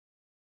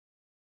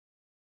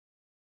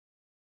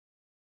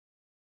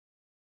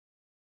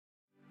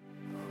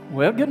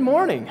Well, good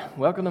morning.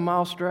 Welcome to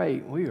Mile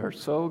Straight. We are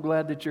so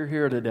glad that you're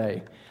here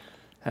today.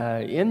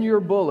 In your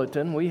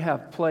bulletin, we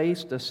have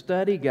placed a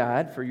study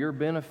guide for your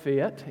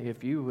benefit.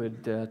 If you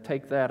would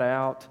take that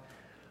out,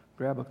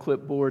 grab a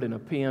clipboard and a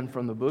pen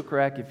from the book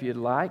rack if you'd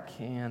like,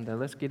 and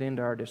let's get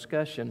into our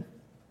discussion.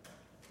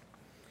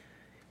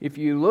 If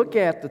you look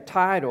at the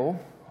title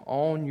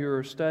on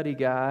your study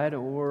guide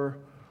or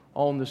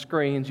on the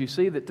screens, you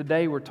see that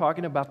today we're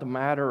talking about the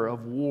matter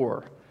of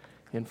war.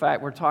 In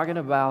fact, we're talking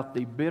about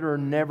the bitter,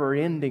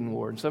 never-ending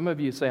war. And some of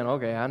you are saying,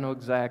 okay, I know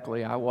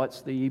exactly. I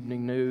watch the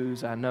evening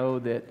news. I know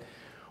that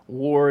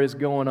war is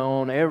going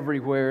on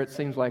everywhere. It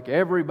seems like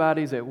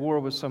everybody's at war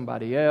with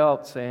somebody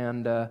else,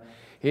 and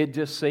it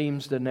just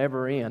seems to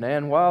never end.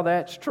 And while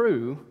that's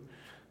true,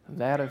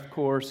 that, of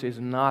course, is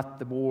not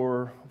the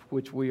war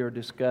which we are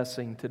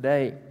discussing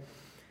today.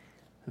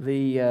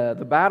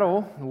 The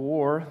battle, the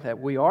war that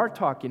we are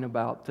talking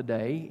about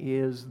today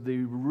is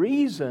the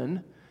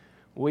reason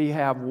we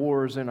have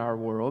wars in our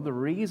world, the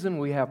reason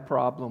we have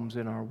problems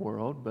in our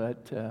world,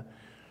 but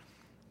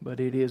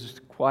it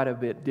is quite a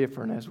bit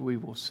different, as we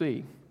will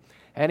see.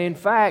 And in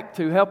fact,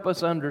 to help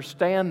us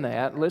understand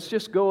that, let's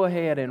just go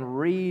ahead and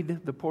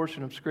read the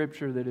portion of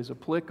Scripture that is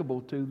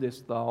applicable to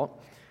this thought.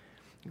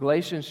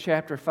 Galatians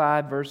chapter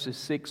 5, verses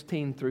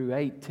 16 through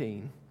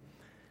 18.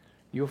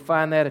 You'll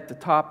find that at the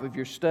top of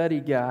your study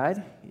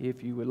guide,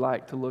 if you would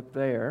like to look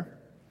there.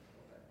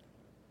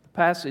 The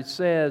passage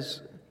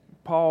says,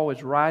 Paul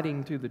is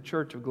writing to the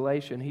church of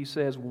Galatia, and he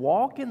says,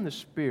 "Walk in the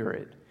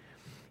Spirit,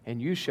 and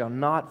you shall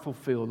not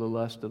fulfill the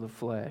lust of the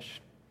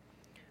flesh.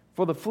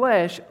 For the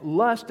flesh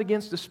lusts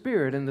against the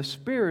Spirit, and the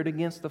Spirit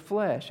against the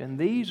flesh. And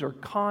these are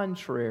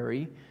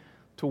contrary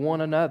to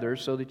one another,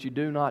 so that you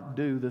do not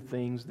do the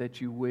things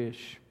that you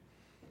wish.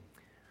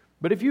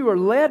 But if you are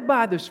led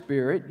by the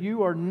Spirit,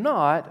 you are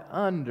not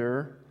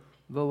under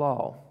the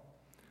law."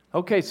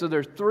 Okay, so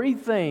there's three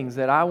things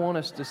that I want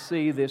us to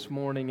see this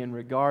morning in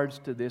regards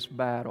to this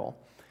battle.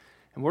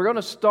 And we're going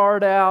to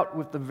start out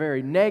with the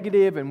very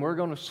negative, and we're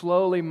going to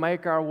slowly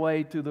make our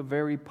way to the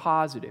very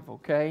positive,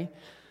 okay?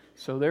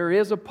 So there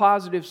is a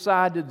positive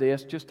side to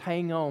this. Just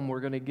hang on, we're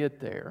going to get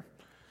there.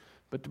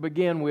 But to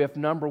begin with,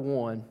 number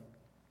one,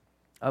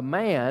 a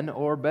man,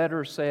 or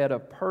better said, a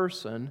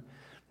person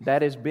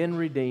that has been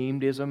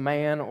redeemed is a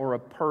man or a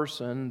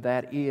person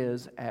that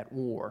is at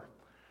war.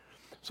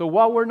 So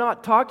while we're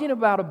not talking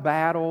about a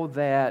battle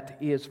that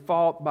is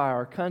fought by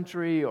our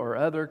country or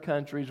other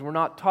countries, we're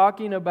not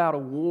talking about a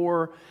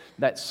war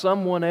that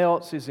someone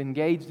else is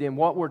engaged in.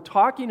 What we're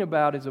talking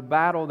about is a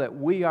battle that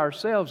we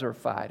ourselves are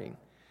fighting.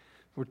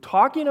 We're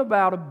talking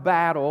about a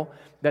battle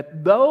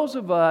that those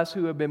of us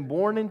who have been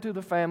born into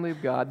the family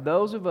of God,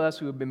 those of us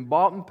who have been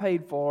bought and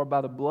paid for by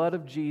the blood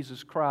of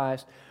Jesus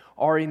Christ,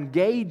 are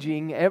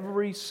engaging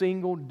every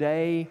single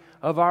day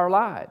of our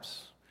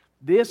lives.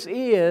 This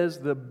is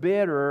the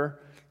bitter,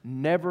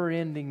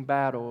 never-ending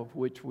battle of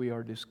which we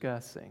are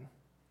discussing.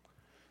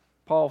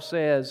 Paul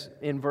says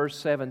in verse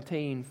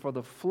 17, "For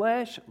the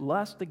flesh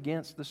lusts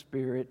against the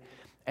Spirit,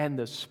 and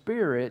the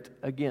Spirit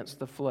against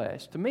the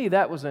flesh." To me,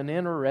 that was an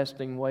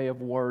interesting way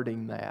of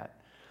wording that.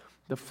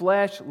 The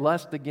flesh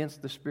lusts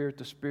against the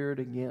Spirit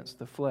against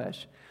the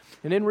flesh.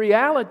 And in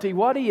reality,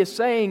 what he is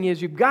saying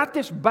is you've got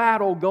this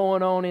battle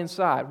going on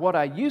inside. What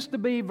I used to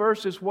be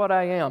versus what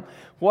I am.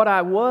 What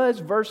I was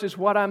versus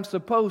what I'm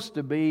supposed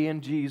to be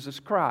in Jesus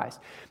Christ.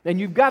 And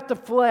you've got the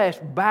flesh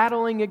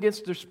battling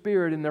against the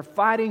Spirit, and they're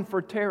fighting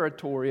for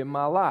territory in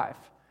my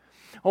life.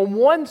 On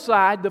one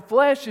side, the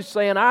flesh is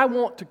saying, I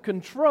want to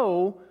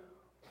control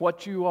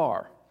what you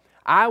are.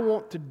 I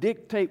want to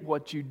dictate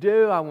what you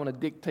do. I want to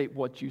dictate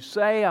what you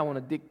say. I want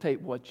to dictate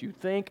what you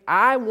think.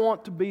 I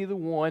want to be the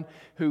one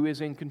who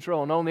is in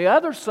control. And on the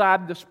other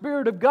side, the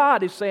Spirit of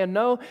God is saying,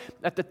 no,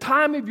 at the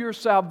time of your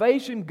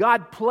salvation,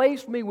 God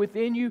placed me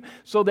within you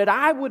so that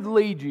I would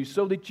lead you,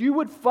 so that you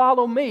would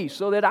follow me,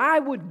 so that I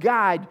would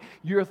guide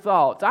your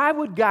thoughts. I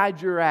would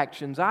guide your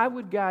actions. I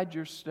would guide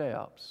your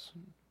steps.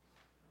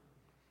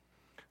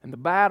 And the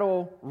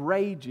battle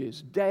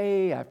rages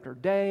day after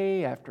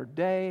day after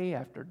day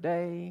after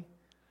day.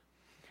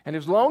 And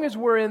as long as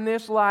we're in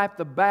this life,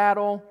 the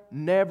battle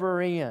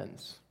never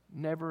ends.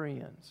 Never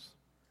ends.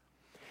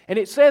 And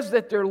it says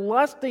that they're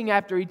lusting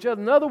after each other.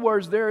 In other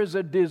words, there is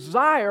a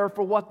desire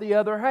for what the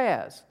other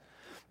has.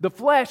 The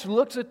flesh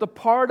looks at the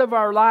part of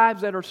our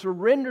lives that are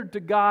surrendered to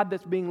God,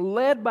 that's being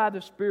led by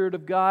the Spirit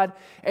of God,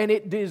 and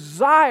it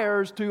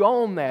desires to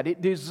own that.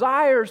 It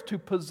desires to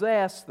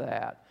possess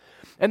that.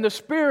 And the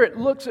Spirit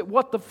looks at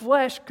what the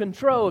flesh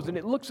controls, and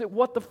it looks at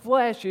what the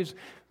flesh is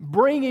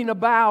bringing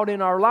about in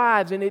our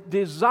lives, and it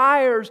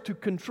desires to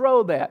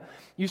control that.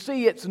 You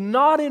see, it's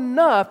not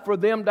enough for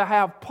them to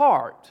have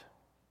part.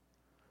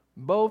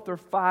 Both are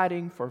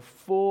fighting for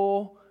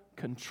full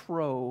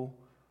control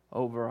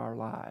over our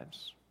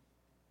lives.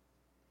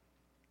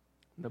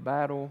 The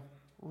battle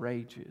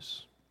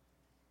rages.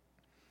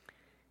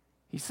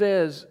 He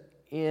says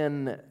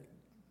in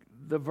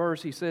the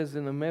verse, he says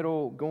in the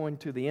middle, going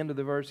to the end of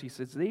the verse, he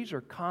says, these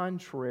are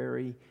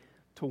contrary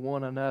to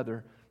one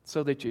another,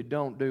 so that you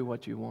don't do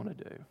what you want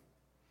to do.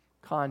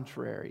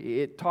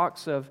 contrary. It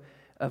talks of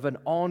an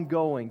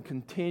ongoing,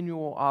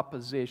 continual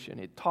opposition.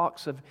 It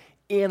talks of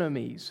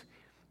enemies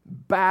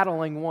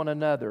battling one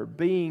another,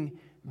 being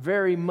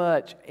very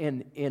much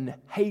in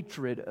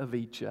hatred of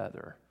each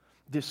other,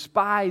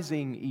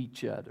 despising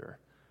each other,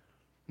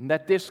 and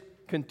that this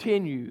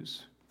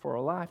continues for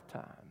a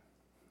lifetime.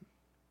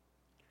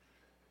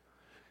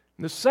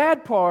 The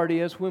sad part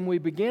is when we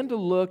begin to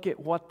look at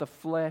what the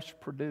flesh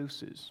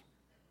produces,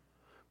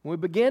 when we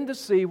begin to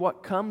see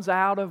what comes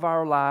out of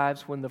our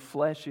lives when the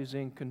flesh is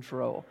in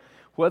control,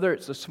 whether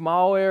it's a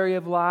small area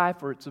of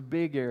life or it's a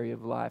big area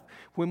of life,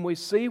 when we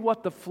see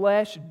what the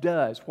flesh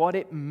does, what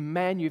it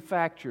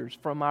manufactures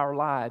from our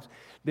lives,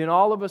 then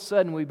all of a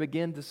sudden we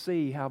begin to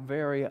see how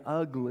very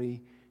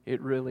ugly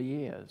it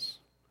really is.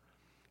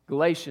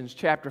 Galatians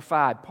chapter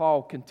 5,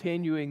 Paul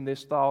continuing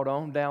this thought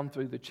on down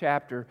through the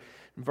chapter,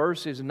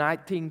 verses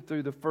 19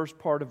 through the first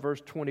part of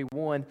verse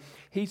 21,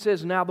 he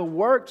says, "Now the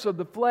works of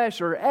the flesh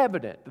are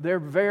evident." They're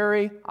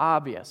very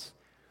obvious.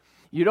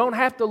 You don't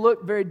have to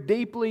look very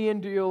deeply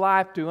into your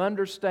life to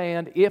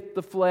understand if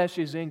the flesh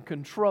is in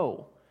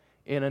control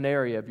in an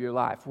area of your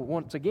life.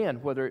 Once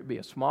again, whether it be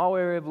a small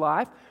area of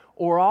life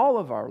or all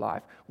of our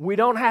life, we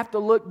don't have to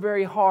look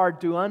very hard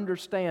to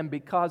understand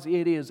because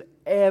it is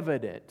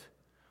evident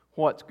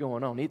what's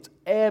going on. It's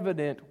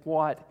evident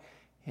what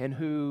and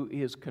who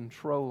is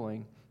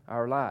controlling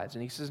our lives.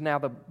 And he says, now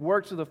the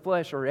works of the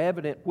flesh are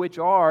evident, which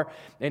are,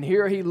 and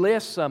here he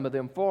lists some of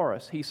them for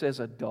us. He says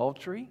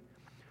adultery,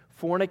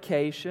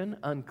 fornication,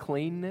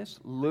 uncleanness,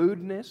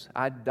 lewdness,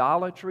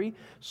 idolatry,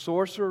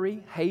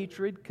 sorcery,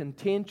 hatred,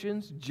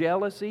 contentions,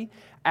 jealousy,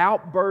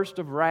 outburst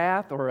of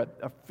wrath or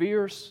a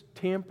fierce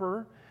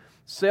temper,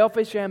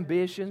 selfish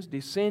ambitions,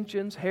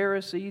 dissensions,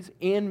 heresies,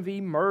 envy,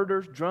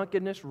 murders,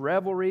 drunkenness,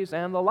 revelries,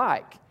 and the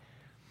like.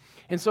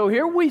 And so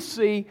here we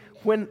see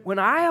when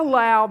I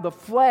allow the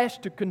flesh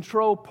to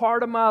control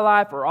part of my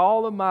life or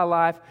all of my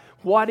life,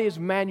 what is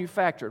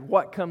manufactured,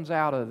 what comes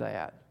out of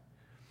that.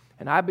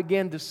 And I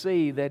begin to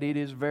see that it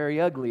is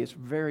very ugly, it's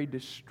very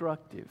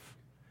destructive.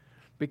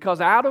 Because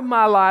out of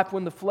my life,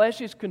 when the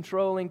flesh is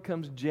controlling,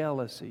 comes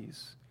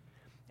jealousies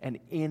and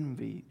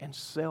envy and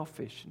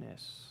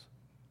selfishness.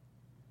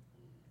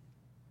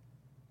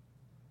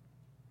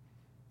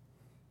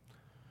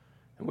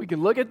 And we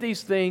can look at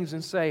these things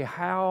and say,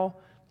 how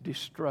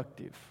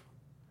destructive.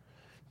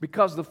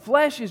 Because the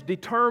flesh is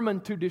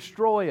determined to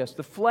destroy us.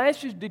 The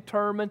flesh is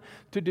determined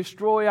to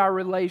destroy our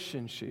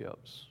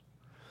relationships.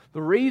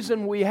 The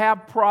reason we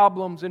have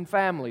problems in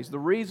families, the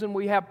reason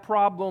we have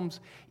problems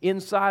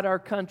inside our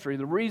country,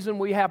 the reason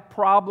we have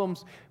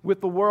problems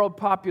with the world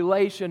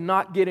population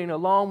not getting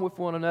along with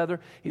one another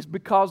is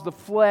because the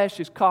flesh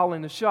is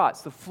calling the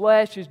shots. The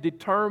flesh is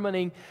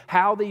determining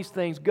how these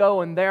things go,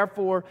 and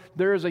therefore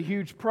there is a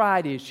huge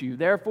pride issue.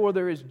 Therefore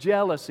there is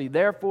jealousy.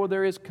 Therefore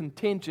there is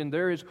contention.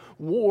 There is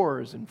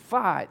wars and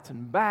fights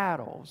and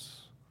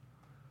battles.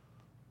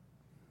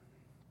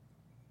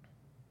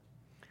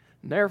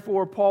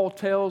 Therefore, Paul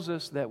tells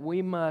us that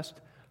we must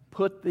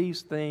put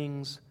these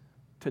things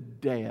to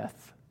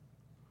death.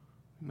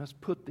 We must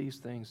put these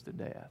things to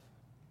death.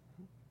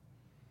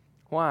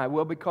 Why?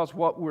 Well, because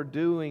what we're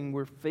doing,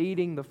 we're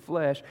feeding the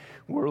flesh.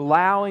 We're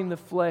allowing the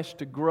flesh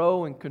to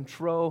grow and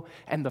control,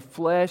 and the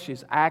flesh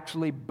is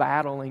actually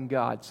battling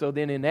God. So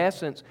then, in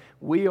essence,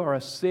 we are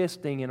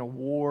assisting in a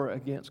war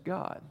against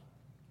God.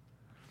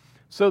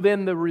 So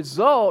then the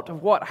result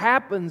of what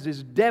happens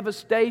is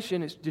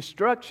devastation, it's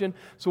destruction.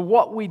 So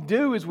what we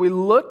do is we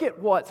look at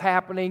what's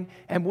happening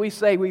and we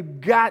say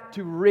we've got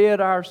to rid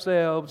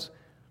ourselves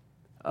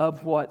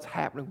of what's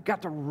happening. We've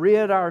got to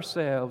rid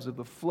ourselves of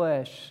the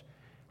flesh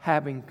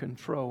having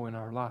control in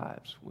our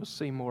lives. We'll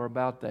see more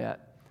about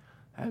that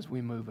as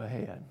we move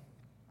ahead.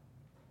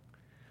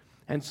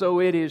 And so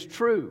it is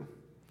true.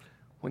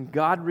 When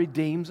God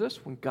redeems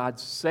us, when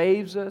God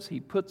saves us, He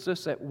puts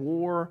us at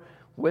war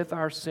with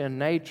our sin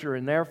nature,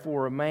 and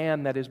therefore a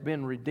man that has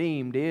been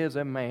redeemed is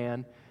a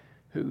man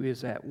who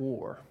is at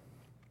war.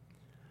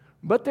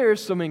 But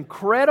there's some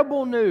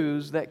incredible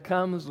news that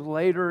comes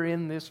later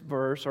in this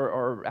verse,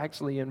 or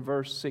actually in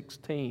verse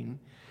 16.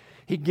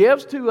 He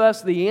gives to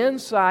us the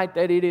insight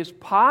that it is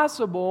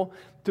possible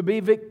to be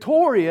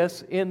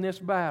victorious in this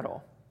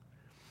battle.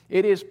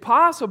 It is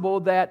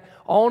possible that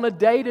on a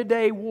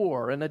day-to-day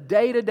war and a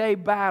day-to-day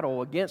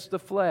battle against the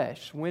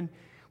flesh, when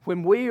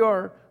we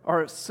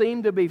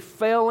seem to be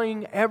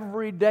failing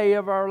every day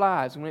of our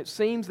lives, when it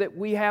seems that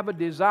we have a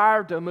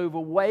desire to move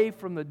away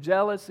from the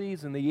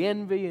jealousies and the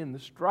envy and the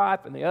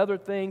strife and the other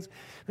things,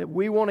 that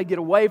we want to get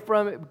away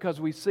from it because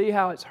we see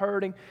how it's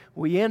hurting,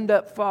 we end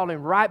up falling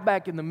right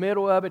back in the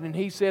middle of it. And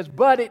he says,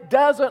 but it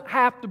doesn't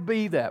have to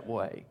be that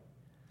way.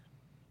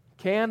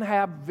 Can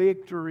have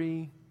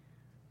victory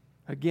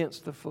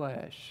against the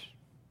flesh.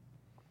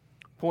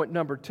 Point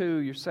number 2,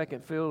 your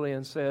second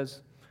fill-in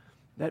says,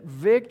 that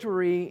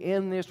victory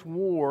in this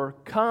war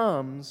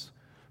comes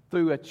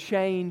through a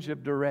change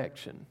of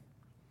direction.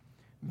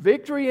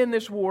 Victory in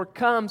this war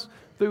comes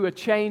through a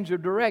change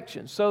of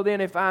direction. So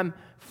then if I'm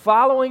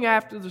following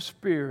after the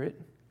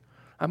Spirit,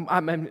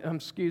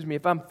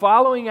 if I'm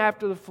following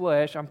after the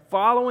flesh, I'm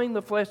following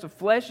the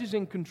flesh is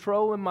in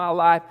control in my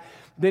life,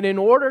 then in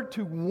order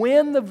to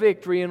win the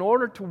victory, in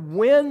order to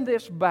win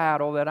this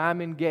battle that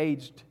I'm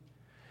engaged,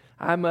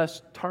 I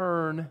must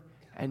turn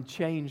and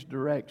change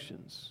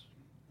directions.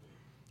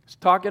 It's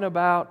talking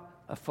about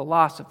a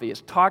philosophy.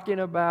 It's talking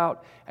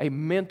about a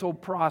mental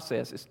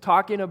process. It's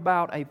talking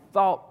about a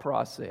thought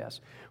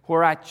process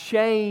where I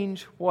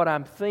change what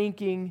I'm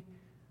thinking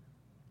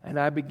and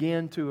I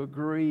begin to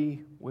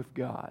agree with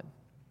God.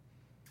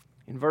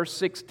 In verse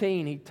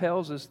 16, he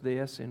tells us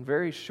this in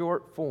very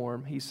short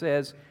form. He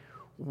says,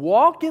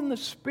 "Walk in the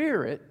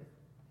Spirit,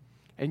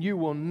 and you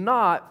will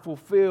not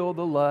fulfill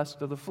the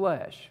lust of the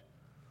flesh."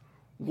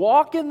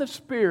 Walk in the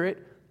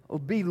Spirit,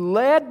 be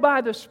led by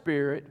the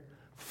Spirit,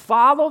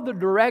 follow the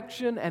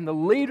direction and the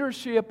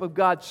leadership of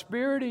God's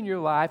Spirit in your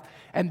life,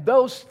 and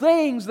those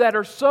things that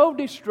are so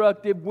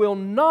destructive will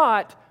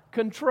not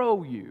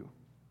control you.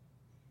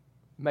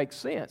 Makes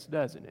sense,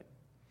 doesn't it?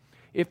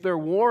 If they're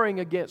warring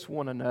against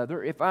one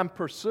another, if I'm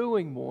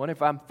pursuing one,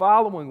 if I'm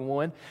following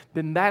one,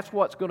 then that's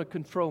what's going to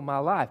control my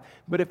life.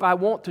 But if I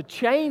want to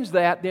change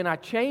that, then I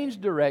change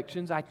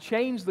directions, I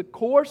change the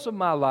course of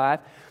my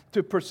life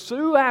to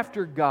pursue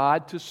after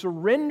God, to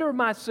surrender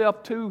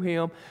myself to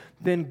Him,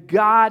 then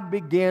God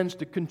begins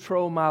to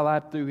control my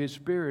life through His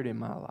Spirit in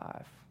my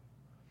life.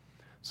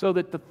 So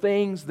that the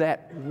things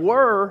that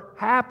were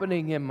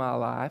happening in my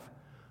life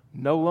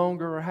no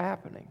longer are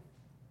happening.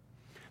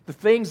 The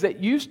things that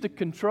used to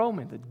control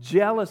me, the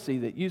jealousy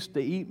that used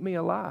to eat me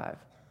alive,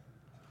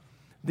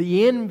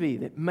 the envy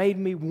that made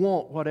me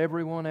want what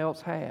everyone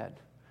else had,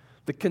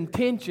 the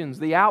contentions,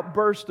 the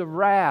outburst of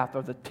wrath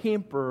or the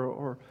temper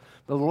or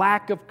the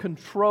lack of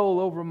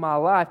control over my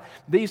life,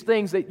 these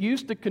things that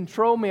used to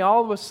control me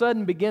all of a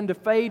sudden begin to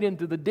fade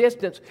into the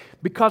distance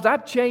because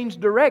I've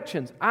changed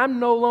directions. I'm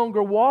no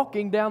longer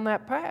walking down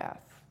that path.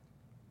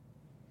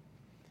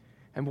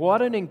 And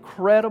what an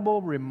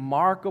incredible,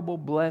 remarkable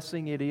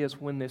blessing it is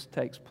when this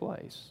takes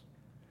place.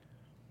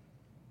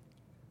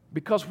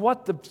 Because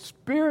what the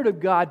Spirit of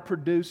God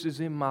produces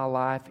in my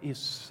life is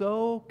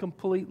so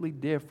completely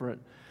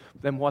different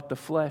than what the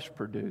flesh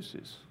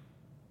produces.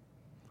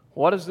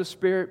 What does the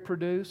Spirit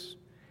produce?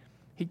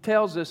 He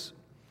tells us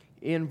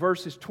in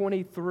verses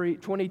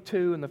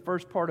 22 and the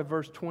first part of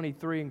verse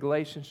 23 in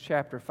Galatians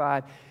chapter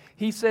 5,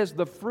 he says,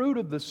 the fruit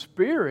of the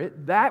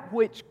Spirit, that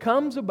which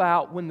comes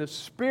about when the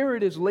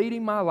Spirit is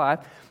leading my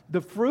life,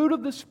 the fruit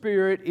of the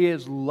Spirit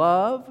is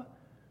love,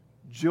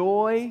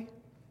 joy,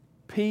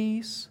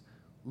 peace,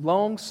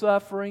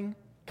 long-suffering,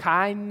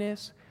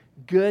 kindness,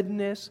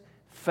 goodness,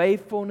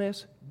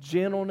 faithfulness,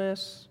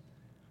 gentleness,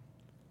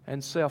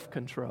 and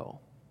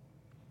self-control.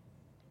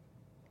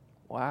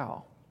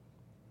 Wow.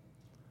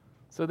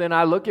 So then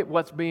I look at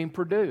what's being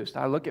produced.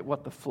 I look at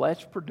what the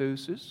flesh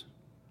produces.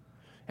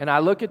 And I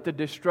look at the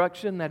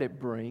destruction that it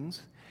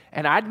brings,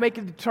 and I'd make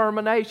a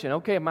determination.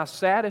 Okay, am I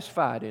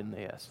satisfied in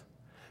this?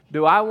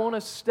 Do I want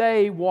to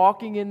stay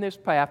walking in this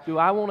path? Do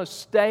I want to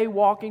stay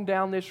walking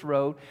down this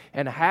road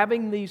and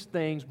having these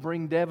things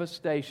bring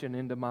devastation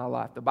into my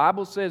life? The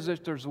Bible says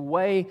that there's a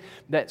way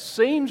that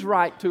seems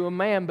right to a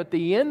man, but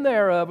the end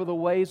thereof are the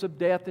ways of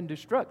death and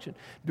destruction.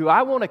 Do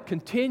I want to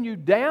continue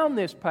down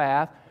this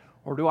path,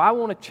 or do I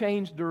want to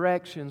change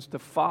directions to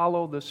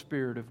follow the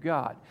Spirit of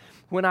God?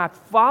 When I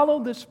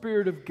follow the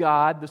Spirit of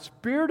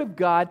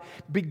God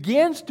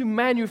begins to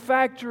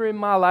manufacture in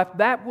my life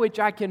that which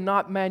I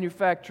cannot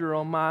manufacture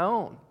on my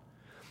own.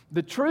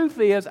 The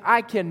truth is,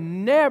 I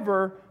can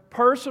never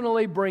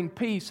personally bring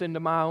peace into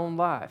my own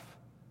life.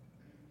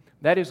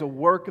 That is a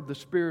work of the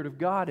Spirit of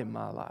God in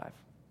my life.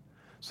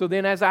 So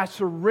then as I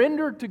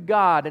surrender to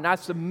God and I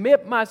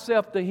submit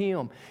myself to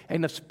Him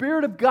and the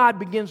Spirit of God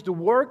begins to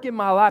work in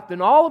my life,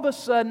 then all of a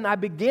sudden I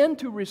begin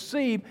to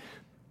receive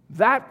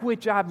that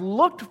which I've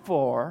looked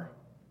for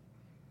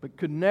but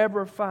could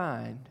never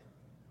find,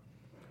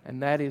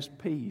 and that is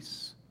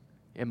peace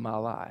in my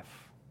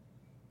life.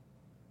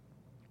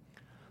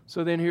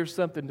 So then here's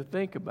something to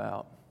think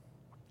about.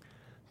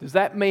 Does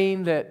that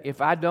mean that if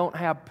I don't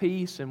have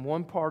peace in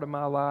one part of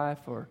my life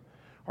or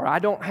I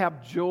don't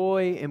have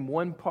joy in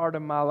one part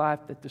of my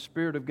life, that the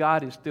Spirit of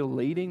God is still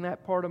leading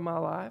that part of my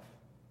life?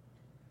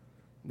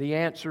 The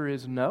answer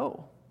is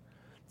no.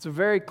 It's a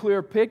very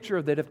clear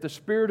picture that if the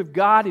Spirit of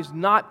God is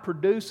not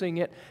producing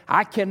it,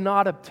 I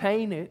cannot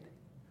obtain it.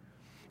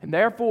 And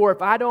therefore,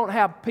 if I don't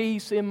have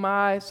peace in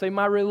my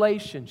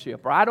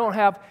relationship, or I don't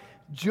have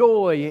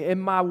joy in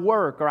my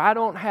work, or I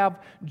don't have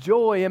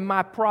joy in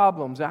my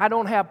problems, I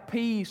don't have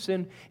peace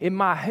in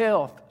my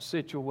health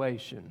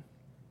situation,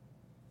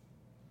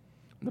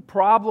 the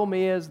problem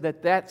is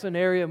that that's an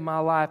area of my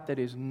life that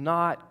is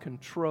not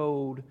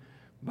controlled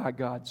by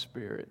God's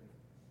Spirit.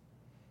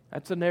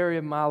 That's an area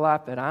of my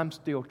life that I'm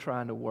still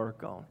trying to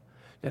work on,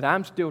 that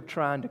I'm still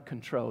trying to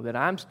control, that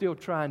I'm still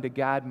trying to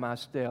guide my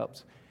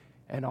steps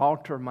and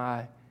alter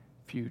my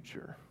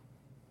future.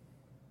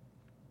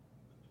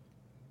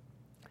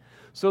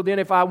 So then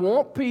if I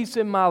want peace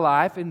in my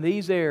life in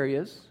these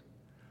areas,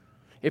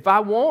 If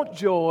I want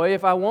joy,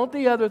 if I want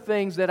the other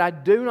things that I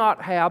do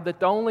not have,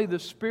 that only the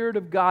Spirit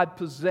of God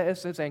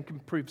possesses and can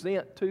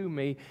present to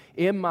me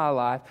in my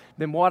life,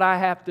 then what I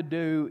have to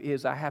do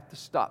is I have to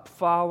stop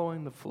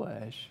following the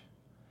flesh,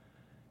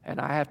 and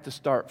I have to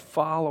start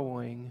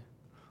following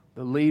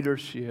the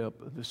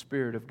leadership of the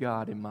Spirit of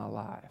God in my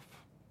life.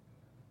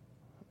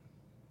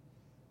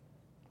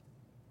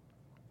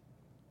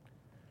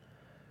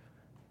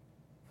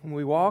 When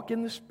we walk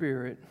in the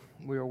Spirit,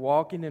 we are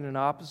walking in an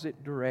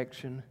opposite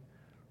direction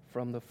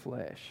from the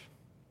flesh.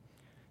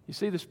 You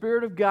see, the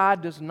Spirit of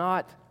God does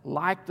not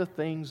like the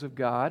things of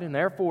God, and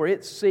therefore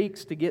it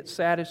seeks to get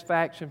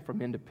satisfaction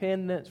from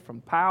independence,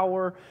 from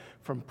power,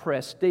 from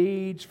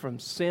prestige, from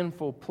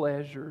sinful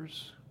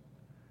pleasures.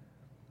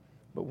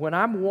 But when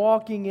I'm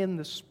walking in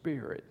the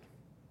Spirit,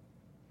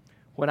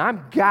 when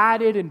I'm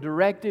guided and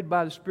directed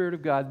by the Spirit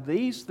of God,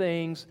 these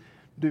things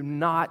do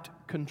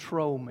not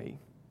control me.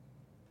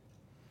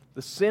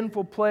 The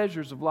sinful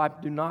pleasures of life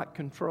do not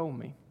control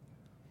me.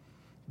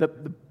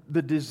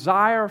 The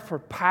desire for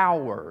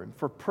power and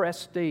for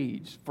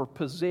prestige, for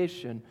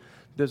position,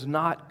 does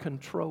not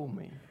control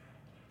me,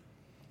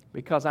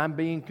 because I'm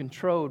being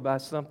controlled by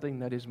something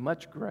that is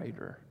much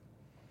greater,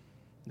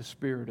 the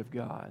Spirit of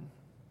God.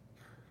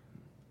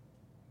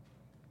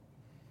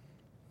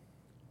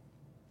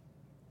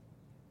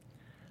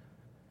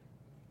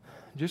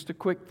 Just a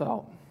quick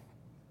thought.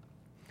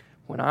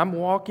 When I'm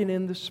walking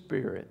in the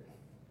Spirit,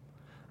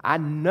 I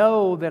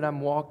know that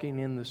I'm walking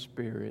in the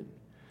Spirit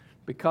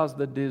because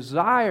the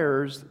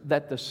desires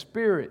that the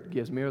Spirit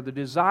gives me, or the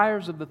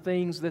desires of the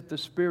things that the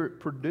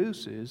Spirit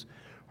produces,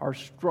 are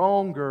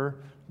stronger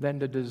than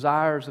the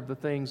desires of the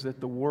things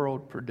that the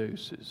world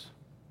produces.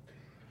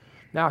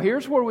 Now,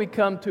 here's where we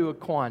come to a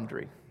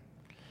quandary.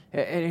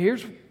 And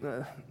here's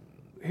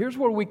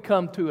where we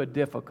come to a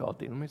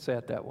difficulty. Let me say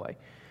it that way.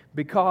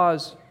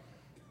 Because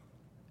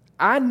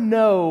I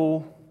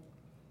know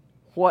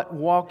what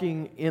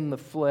walking in the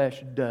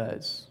flesh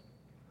does.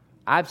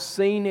 I've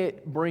seen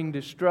it bring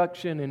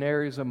destruction in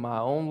areas of my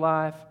own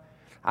life.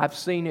 I've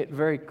seen it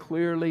very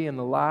clearly in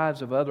the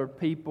lives of other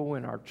people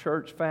in our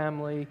church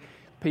family,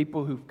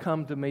 people who've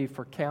come to me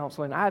for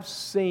counseling. I've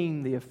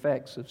seen the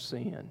effects of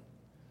sin.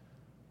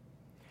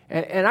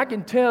 And I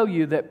can tell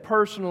you that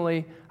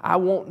personally, I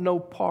want no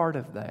part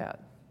of that.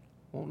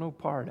 I want no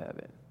part of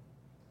it.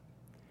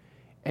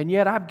 And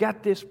yet I've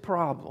got this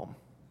problem.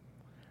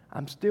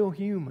 I'm still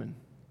human.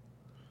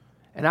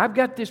 And I've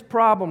got this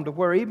problem to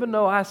where even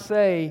though I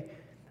say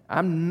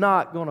I'm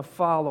not going to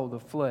follow the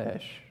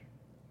flesh,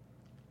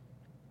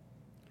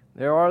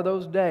 there are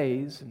those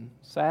days, and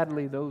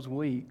sadly those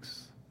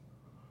weeks,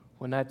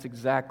 when that's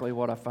exactly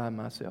what I find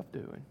myself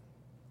doing.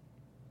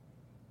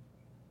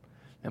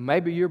 And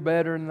maybe you're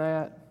better than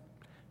that.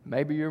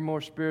 Maybe you're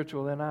more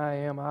spiritual than I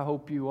am. I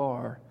hope you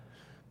are.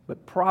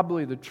 But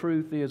probably the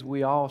truth is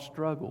we all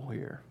struggle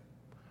here.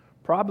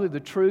 Probably the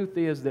truth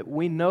is that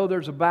we know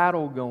there's a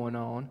battle going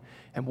on,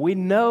 and we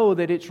know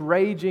that it's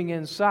raging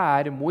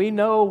inside, and we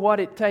know what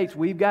it takes.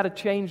 We've got to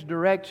change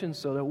direction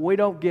so that we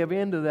don't give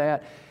in to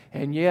that,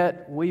 and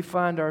yet we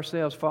find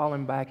ourselves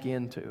falling back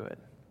into it.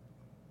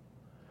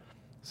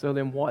 So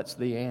then what's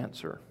the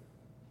answer?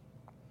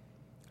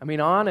 I mean,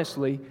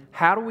 honestly,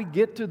 how do we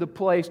get to the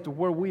place to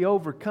where we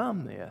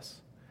overcome this?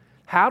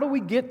 How do we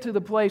get to the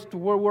place to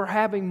where we're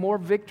having more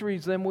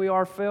victories than we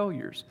are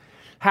failures?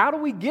 How do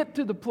we get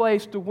to the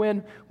place to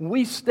when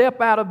we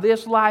step out of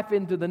this life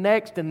into the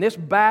next and this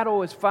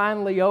battle is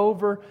finally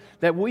over,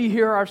 that we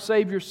hear our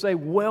Savior say,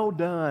 "Well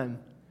done,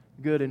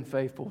 good and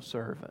faithful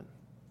servant"?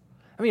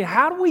 I mean,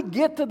 how do we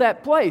get to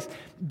that place?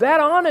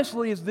 That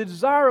honestly is the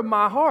desire of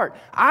my heart.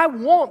 I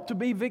want to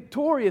be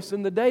victorious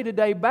in the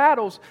day-to-day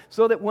battles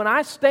so that when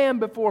I stand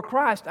before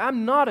Christ,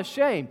 I'm not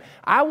ashamed.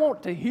 I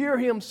want to hear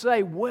Him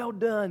say, "Well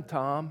done,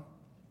 Tom.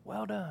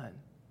 Well done.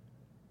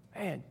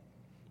 Man,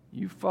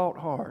 you fought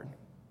hard.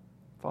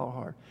 Fought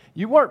hard.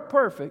 You weren't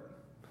perfect,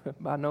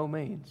 by no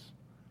means.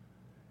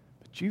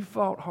 But you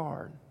fought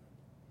hard.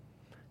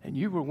 And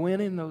you were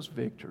winning those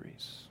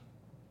victories."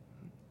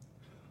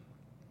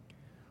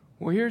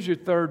 Well, here's your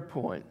third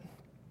point.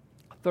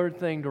 Third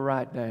thing to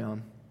write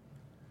down.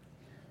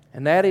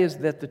 And that is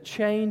that the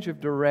change of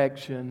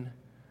direction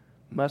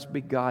must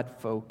be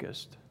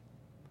God-focused.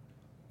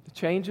 The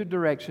change of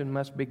direction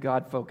must be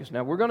God-focused.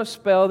 Now, we're going to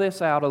spell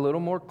this out a little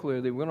more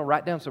clearly. We're going to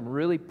write down some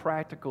really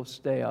practical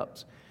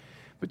steps.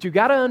 But you've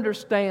got to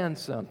understand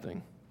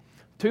something.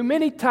 Too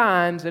many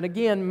times, and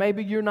again,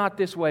 maybe you're not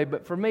this way,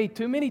 but for me,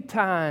 too many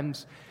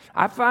times,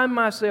 I find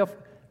myself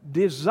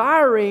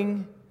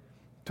desiring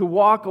to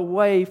walk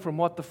away from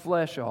what the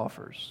flesh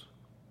offers.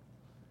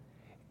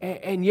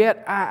 And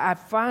yet, I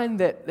find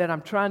that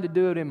I'm trying to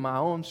do it in my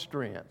own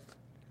strength,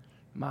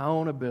 my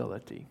own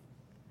ability.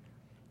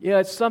 Yeah,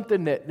 it's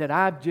something that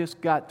I've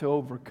just got to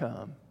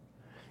overcome.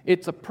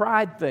 It's a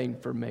pride thing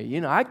for me.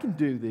 You know, I can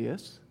do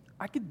this.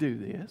 I could do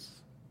this.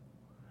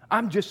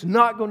 I'm just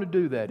not going to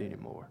do that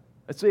anymore.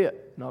 That's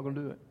it. Not going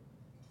to do it.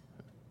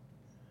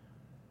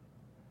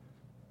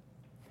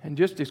 And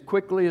just as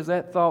quickly as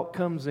that thought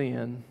comes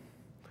in,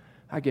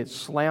 I get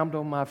slammed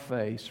on my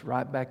face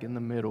right back in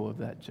the middle of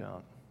that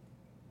junk.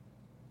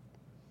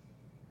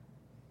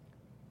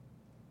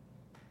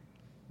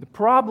 The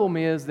problem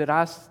is that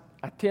I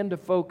tend to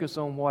focus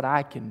on what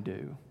I can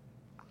do.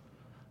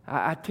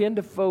 I tend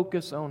to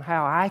focus on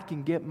how I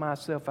can get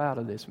myself out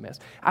of this mess.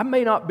 I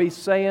may not be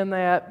saying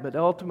that, but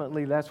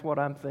ultimately that's what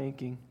I'm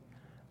thinking.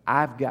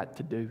 I've got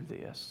to do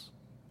this.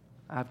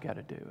 I've got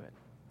to do it.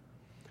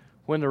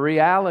 When the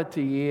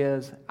reality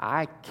is,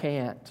 I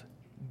can't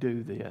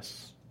do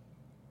this.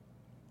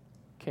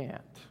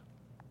 Can't.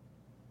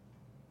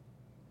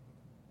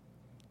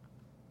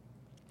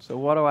 So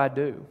what do I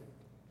do?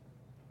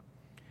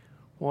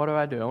 What do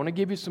I do? I want to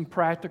give you some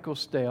practical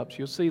steps.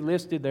 You'll see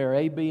listed there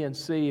A, B, and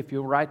C. If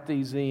you'll write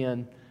these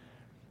in,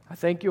 I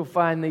think you'll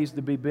find these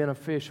to be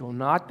beneficial.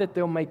 Not that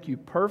they'll make you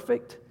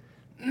perfect,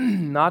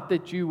 not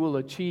that you will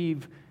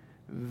achieve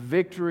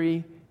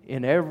victory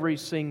in every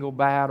single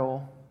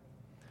battle,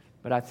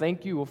 but I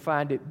think you will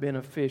find it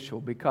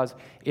beneficial because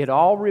it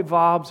all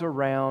revolves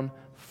around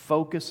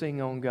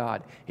focusing on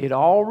God. It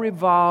all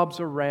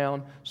revolves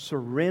around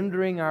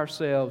surrendering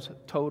ourselves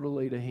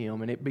totally to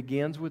Him. And it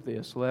begins with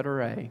this,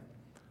 letter A.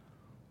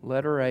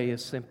 Letter A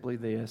is simply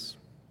this.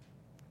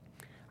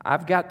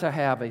 I've got to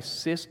have a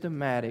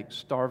systematic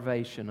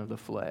starvation of the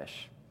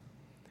flesh.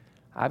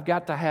 I've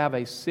got to have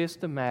a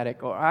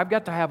systematic, or I've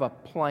got to have a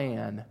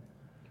plan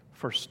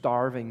for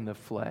starving the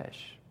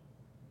flesh.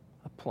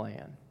 A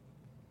plan.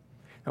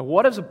 Now,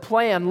 what does a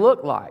plan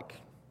look like?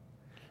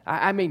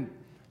 I mean,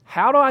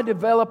 how do I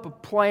develop a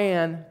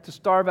plan to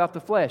starve out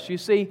the flesh? You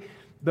see,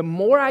 the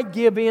more I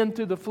give in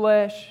to the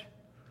flesh,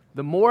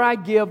 the more I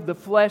give the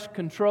flesh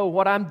control,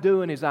 what I'm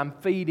doing is I'm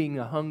feeding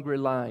a hungry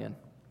lion.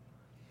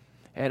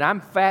 And I'm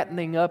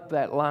fattening up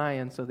that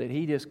lion so that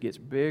he just gets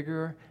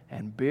bigger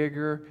and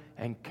bigger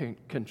and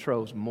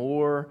controls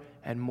more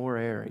and more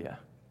area.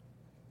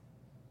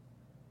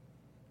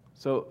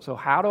 So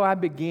how do I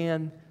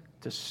begin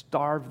to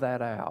starve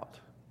that out?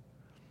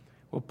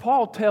 Well,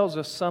 Paul tells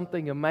us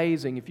something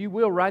amazing. If you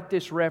will, write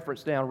this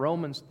reference down,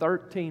 Romans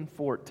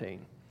 13:14.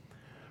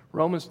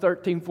 Romans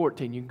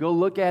 13:14. You can go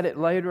look at it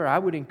later. I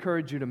would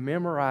encourage you to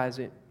memorize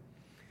it.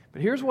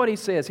 But here's what he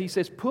says. He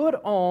says, put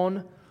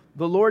on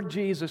the Lord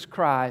Jesus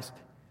Christ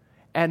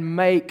and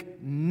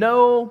make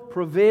no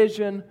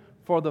provision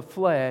for the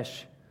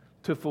flesh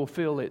to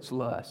fulfill its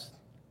lust.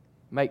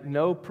 Make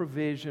no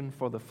provision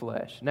for the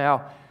flesh.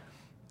 Now,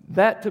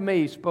 that to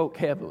me spoke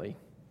heavily.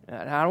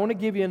 And I want to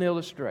give you an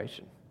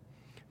illustration.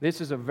 This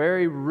is a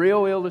very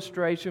real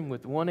illustration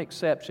with one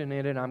exception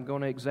in it. I'm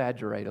going to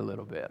exaggerate a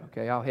little bit,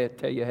 okay? I'll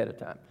tell you ahead of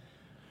time.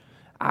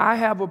 I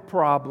have a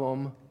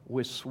problem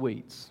with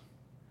sweets.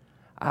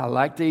 I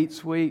like to eat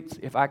sweets.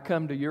 If I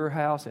come to your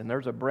house and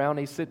there's a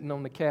brownie sitting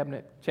on the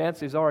cabinet,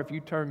 chances are if you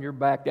turn your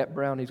back, that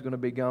brownie's going to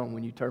be gone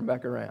when you turn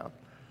back around.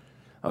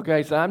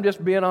 Okay, so I'm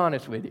just being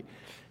honest with you.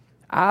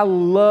 I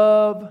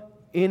love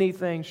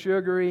anything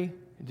sugary.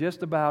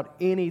 Just about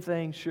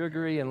anything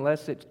sugary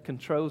unless it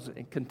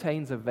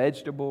contains a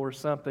vegetable or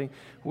something,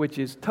 which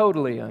is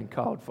totally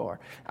uncalled for.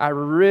 I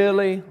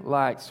really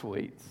like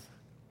sweets.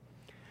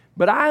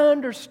 But I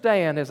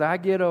understand as I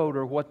get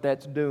older what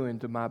that's doing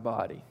to my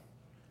body.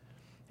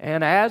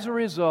 And as a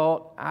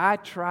result, I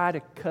try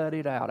to cut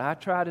it out. I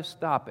try to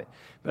stop it.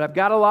 But I've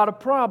got a lot of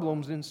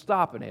problems in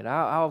stopping it.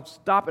 I'll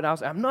stop it. I'll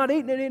say, I'm not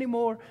eating it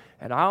anymore.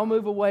 And I'll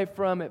move away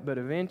from it. But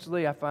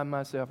eventually I find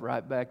myself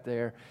right back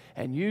there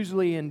and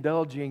usually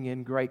indulging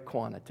in great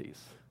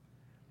quantities.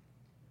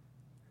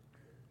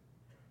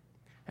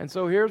 And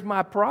so here's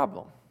my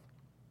problem.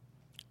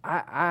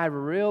 I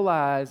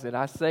realize that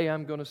I say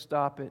I'm going to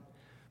stop it.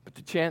 But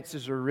the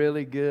chances are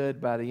really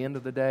good by the end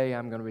of the day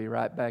I'm going to be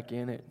right back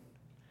in it.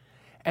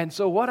 And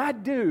so what I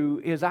do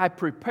is I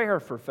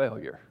prepare for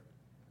failure.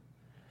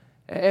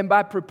 And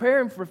by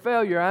preparing for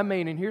failure, I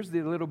mean, and here's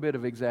the little bit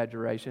of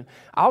exaggeration,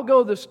 I'll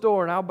go to the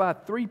store and I'll buy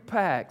 3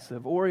 packs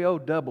of Oreo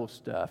double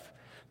stuff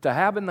to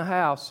have in the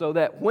house so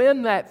that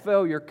when that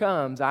failure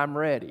comes, I'm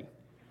ready.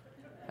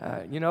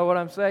 You know what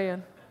I'm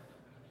saying?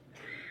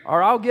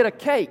 Or I'll get a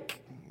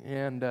cake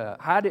and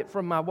hide it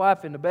from my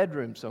wife in the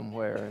bedroom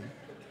somewhere.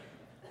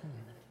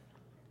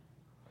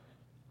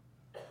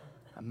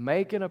 I'm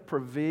making a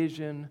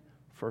provision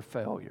for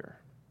failure.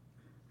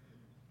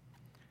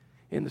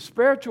 In the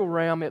spiritual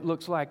realm, it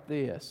looks like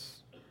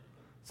this.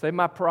 Say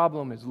my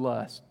problem is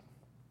lust.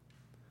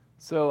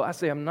 So I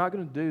say I'm not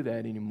going to do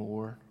that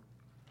anymore.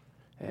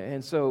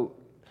 And so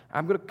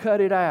I'm going to cut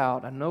it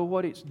out. I know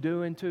what it's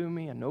doing to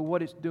me. I know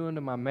what it's doing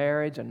to my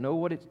marriage. I know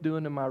what it's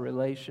doing to my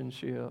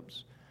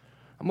relationships.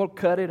 I'm going to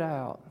cut it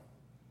out.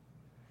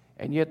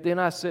 And yet then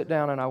I sit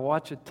down and I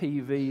watch a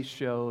TV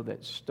show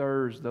that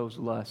stirs those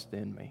lusts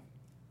in me.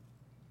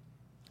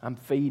 I'm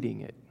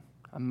feeding it.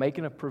 I'm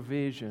making a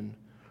provision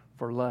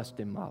for lust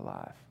in my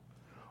life.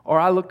 Or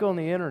I look on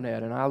the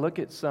internet and I look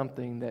at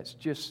something that's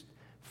just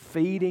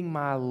feeding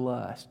my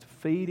lust,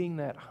 feeding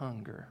that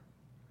hunger.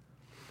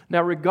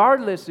 Now,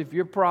 regardless if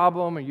your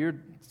problem or your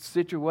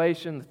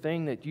situation, the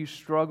thing that you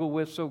struggle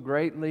with so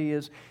greatly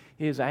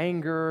is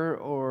anger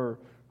or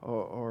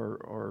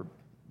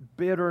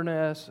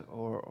bitterness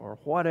or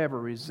whatever,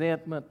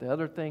 resentment, the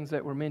other things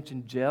that were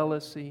mentioned,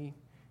 jealousy,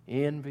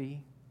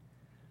 envy.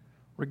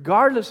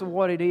 Regardless of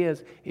what it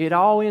is, it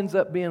all ends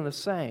up being the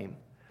same.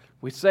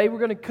 We say we're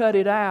going to cut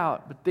it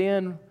out, but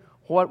then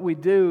what we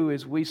do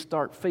is we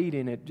start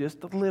feeding it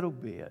just a little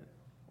bit.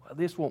 Well,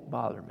 this won't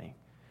bother me.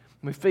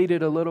 We feed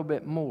it a little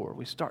bit more.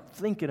 We start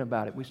thinking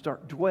about it. We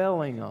start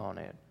dwelling on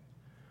it.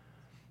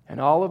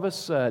 And all of a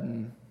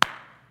sudden,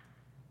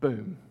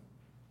 boom,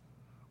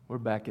 we're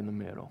back in the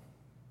middle.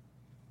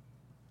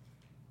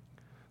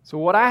 So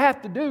what I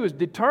have to do is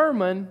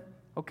determine,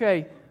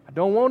 okay, I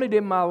don't want it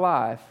in my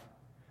life.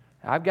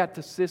 I've got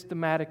to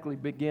systematically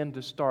begin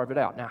to starve it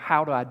out. Now,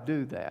 how do I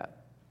do that?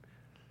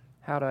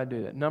 How do I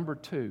do that? Number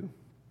 2,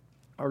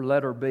 or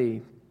letter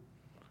B,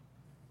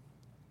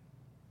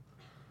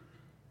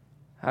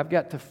 I've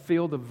got to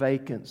fill the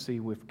vacancy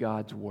with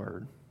God's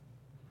Word.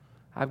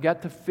 I've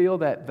got to fill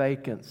that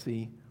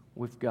vacancy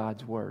with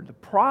God's Word. The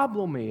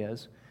problem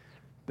is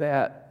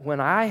that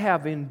when I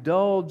have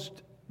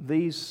indulged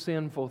these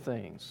sinful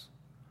things,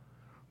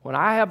 when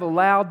I have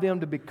allowed them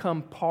to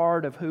become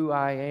part of who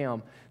I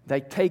am, they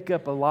take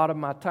up a lot of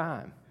my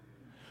time.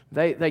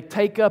 They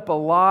take up a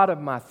lot of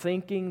my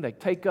thinking. They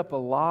take up a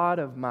lot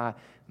of my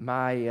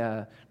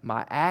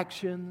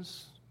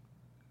actions.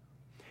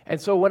 And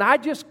so when I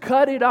just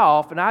cut it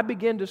off and I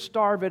begin to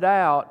starve it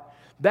out,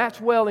 that's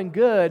well and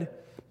good.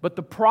 But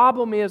the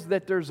problem is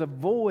that there's a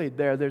void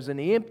there. There's an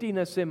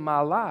emptiness in my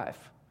life.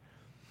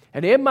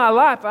 And in my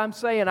life, I'm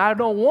saying I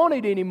don't want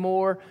it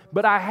anymore,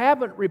 but I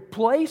haven't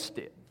replaced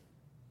it.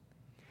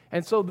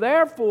 And so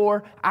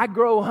therefore, I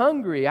grow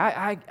hungry.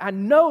 I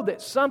know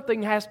that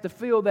something has to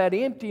fill that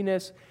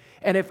emptiness.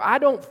 And if I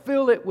don't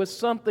fill it with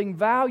something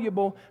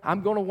valuable,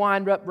 I'm going to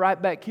wind up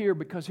right back here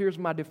because here's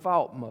my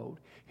default mode.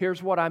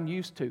 Here's what I'm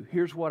used to.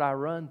 Here's what I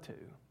run to.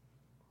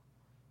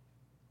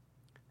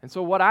 And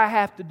so what I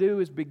have to do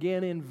is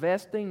begin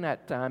investing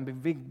that time,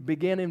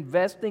 begin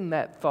investing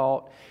that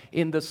thought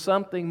into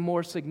something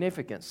more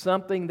significant,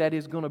 something that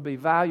is going to be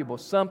valuable,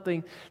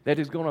 something that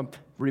is going to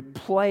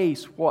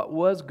replace what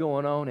was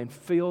going on and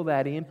fill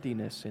that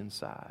emptiness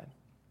inside.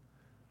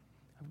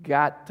 I've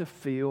got to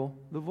fill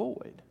the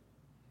void.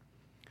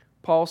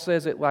 Paul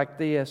says it like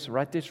this.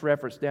 Write this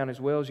reference down as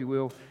well as you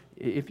will,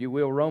 if you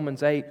will,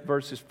 Romans 8,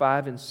 verses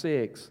 5 and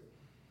 6.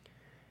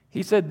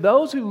 He said,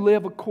 those who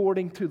live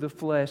according to the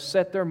flesh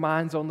set their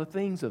minds on the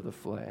things of the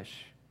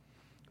flesh.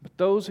 But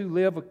those who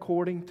live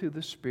according to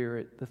the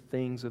Spirit, the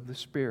things of the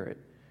Spirit.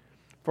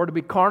 For to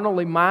be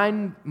carnally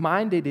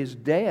minded is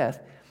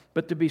death,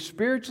 but to be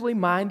spiritually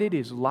minded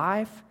is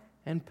life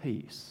and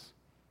peace.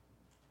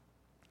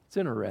 It's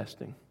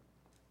interesting.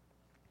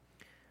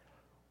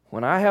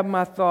 When I have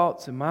my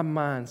thoughts and my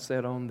mind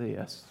set on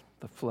this,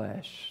 the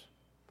flesh,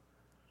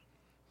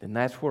 then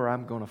that's where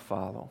I'm going to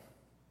follow.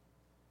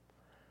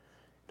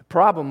 The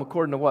problem,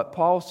 according to what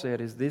Paul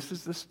said, is this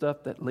is the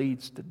stuff that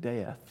leads to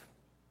death.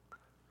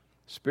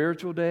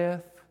 Spiritual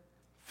death,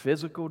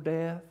 physical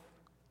death.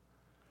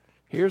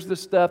 Here's the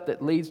stuff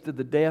that leads to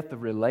the death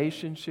of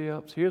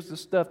relationships. Here's the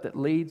stuff that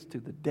leads to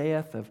the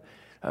death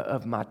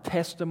of my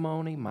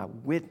testimony, my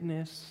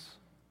witness.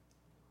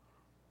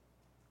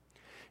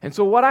 And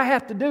so what I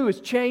have to do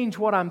is change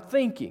what I'm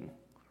thinking.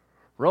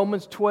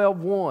 Romans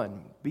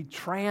 12:1, be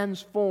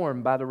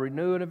transformed by the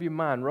renewing of your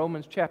mind.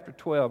 Romans chapter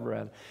 12,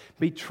 rather.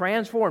 Be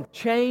transformed.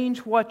 Change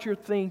what you're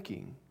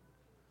thinking.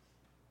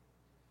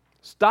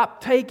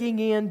 Stop taking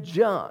in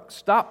junk.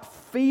 Stop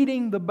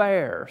feeding the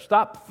bear.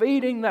 Stop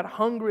feeding that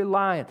hungry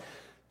lion.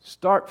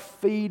 Start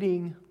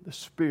feeding the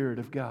Spirit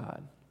of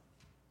God.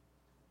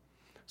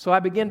 So I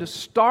begin to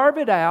starve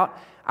it out.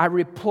 I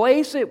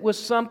replace it with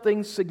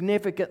something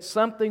significant,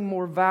 something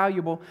more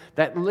valuable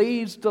that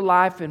leads to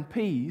life and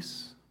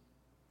peace.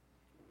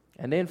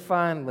 And then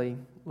finally,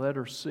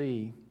 letter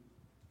C,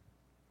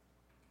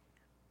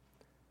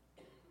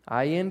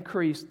 I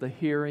increase the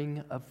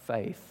hearing of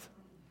faith.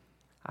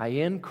 I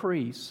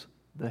increase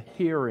the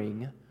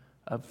hearing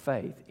of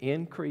faith.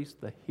 Increase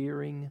the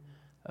hearing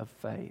of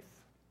faith.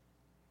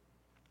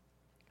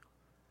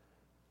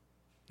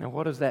 Now,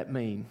 what does that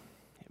mean?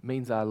 It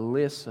means I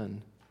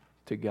listen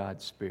to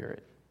God's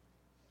Spirit.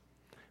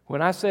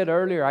 When I said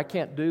earlier, I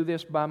can't do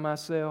this by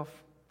myself,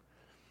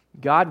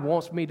 God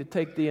wants me to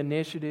take the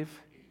initiative.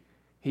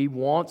 He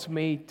wants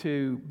me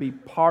to be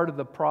part of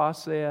the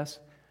process,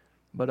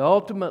 but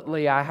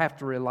ultimately I have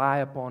to rely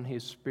upon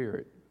His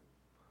Spirit.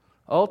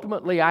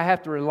 Ultimately, I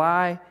have to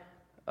rely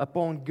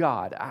upon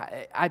God.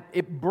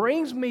 It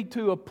brings me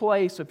to a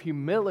place of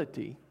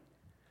humility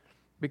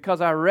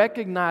because I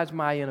recognize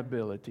my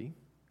inability.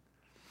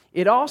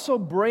 It also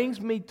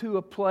brings me to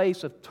a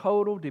place of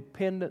total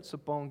dependence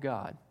upon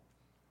God.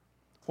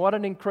 What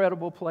an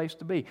incredible place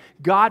to be.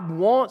 God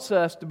wants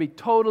us to be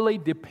totally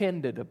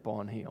dependent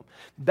upon Him.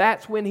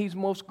 That's when He's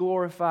most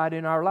glorified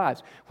in our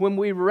lives. When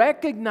we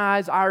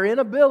recognize our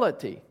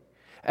inability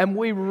and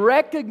we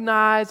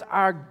recognize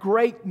our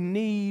great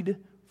need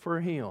for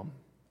Him,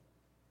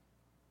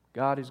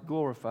 God is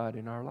glorified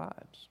in our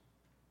lives.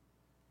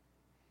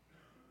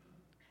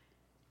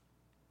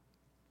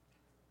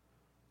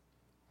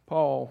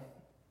 Paul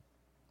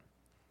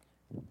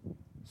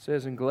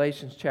says in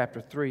Galatians chapter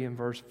 3 and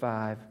verse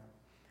 5,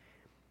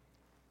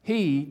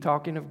 He,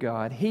 talking of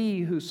God,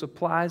 He who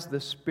supplies the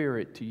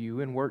Spirit to you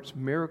and works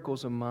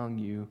miracles among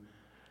you,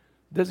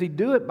 does He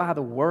do it by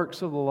the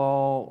works of the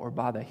law or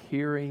by the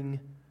hearing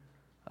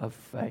of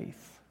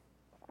faith?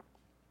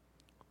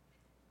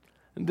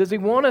 And does He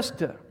want us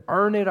to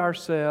earn it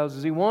ourselves?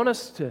 Does He want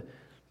us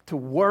to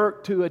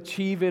work to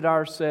achieve it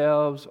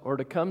ourselves, or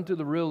to come to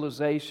the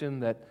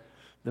realization that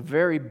the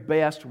very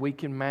best we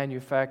can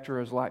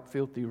manufacture is like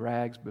filthy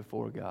rags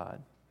before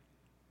God?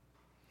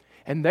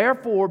 And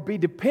therefore be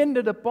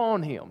dependent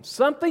upon Him.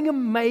 Something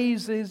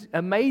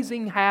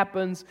amazing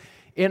happens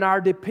in our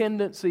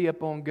dependency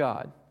upon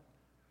God.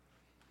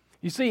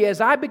 You see, as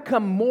I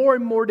become more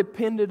and more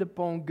dependent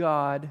upon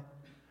God,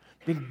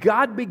 then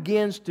God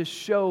begins to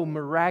show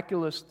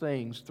miraculous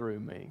things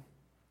through me.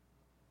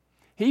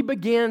 He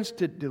begins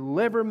to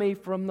deliver me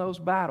from those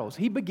battles.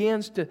 He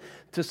begins to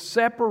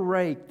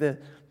separate the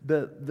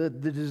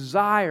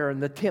desire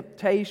and the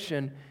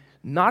temptation.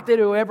 Not that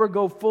it will ever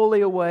go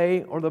fully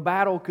away or the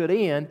battle could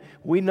end.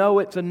 We know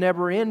it's a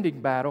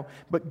never-ending battle.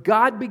 But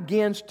God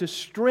begins to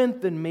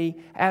strengthen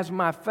me as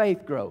my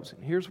faith grows.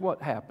 And here's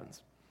what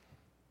happens.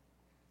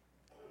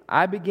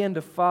 I begin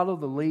to follow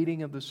the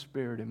leading of the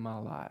Spirit in my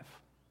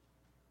life.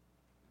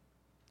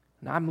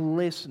 And I'm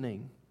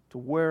listening to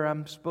where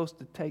I'm supposed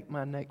to take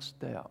my next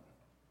step.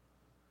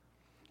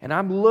 And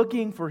I'm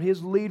looking for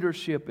His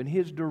leadership and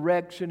His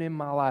direction in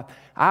my life.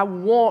 I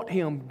want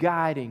Him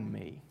guiding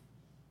me.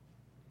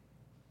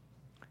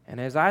 And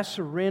as I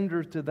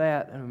surrender to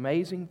that, an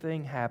amazing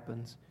thing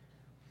happens.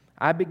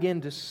 I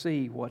begin to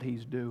see what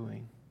He's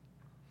doing.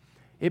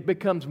 It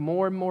becomes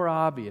more and more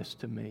obvious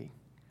to me.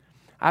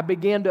 I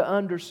begin to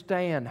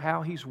understand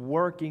how He's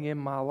working in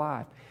my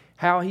life,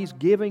 how He's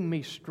giving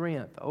me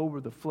strength over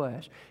the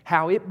flesh,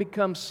 how it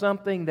becomes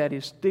something that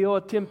is still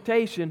a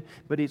temptation,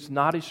 but it's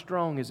not as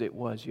strong as it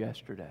was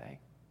yesterday.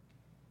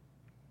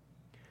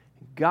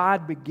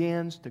 God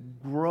begins to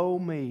grow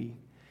me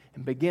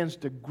and begins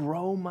to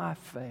grow my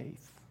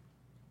faith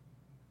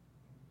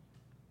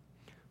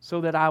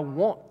so that I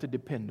want to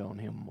depend on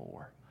Him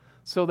more,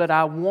 so that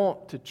I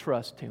want to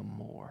trust Him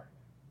more.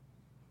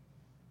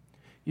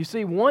 You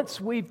see,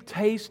 once we've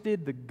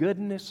tasted the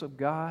goodness of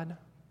God,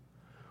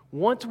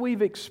 once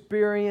we've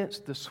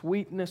experienced the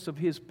sweetness of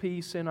His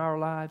peace in our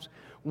lives,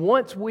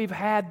 once we've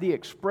had the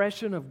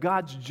expression of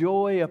God's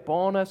joy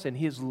upon us and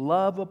His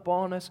love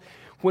upon us,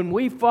 when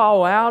we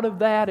fall out of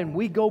that and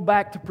we go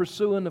back to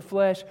pursuing the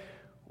flesh,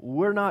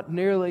 we're not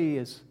nearly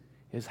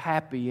as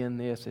happy in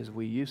this as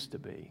we used to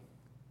be.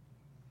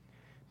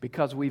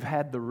 Because we've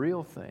had the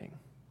real thing.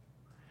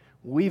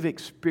 We've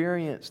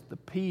experienced the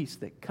peace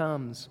that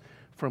comes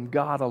from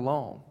God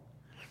alone.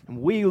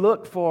 And we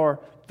look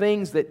for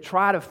things that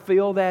try to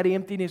fill that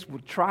emptiness, will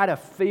try to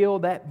fill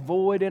that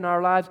void in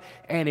our lives,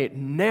 and it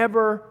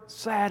never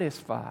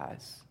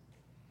satisfies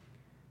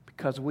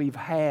because we've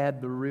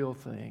had the real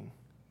thing.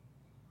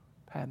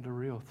 Had the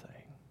real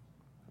thing.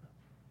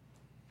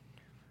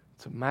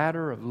 It's a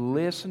matter of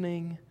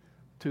listening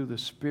to the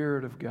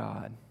Spirit of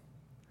God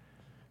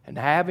and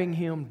having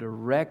Him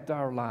direct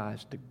our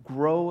lives to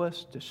grow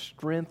us, to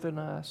strengthen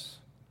us,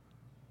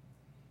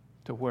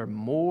 to where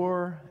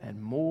more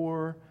and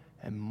more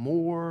and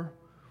more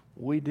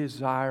we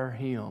desire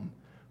Him.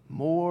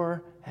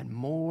 More and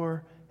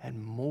more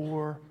and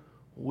more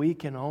we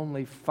can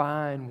only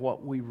find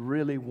what we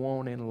really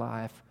want in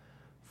life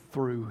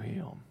through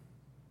Him.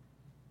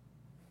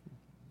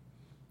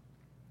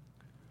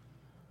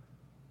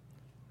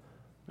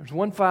 There's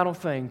one final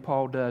thing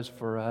Paul does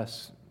for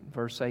us,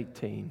 verse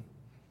 18.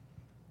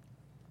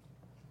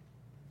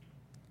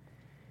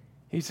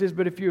 He says,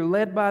 but if you're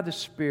led by the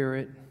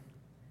Spirit,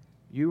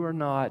 you are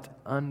not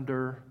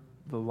under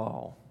the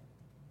law.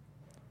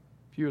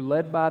 If you're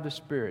led by the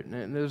Spirit.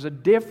 And there's a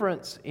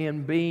difference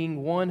in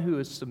being one who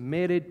is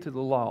submitted to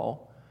the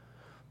law.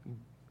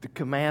 The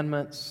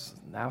commandments,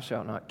 thou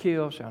shalt not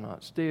kill, shalt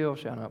not steal,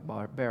 shalt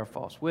not bear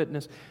false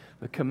witness.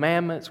 The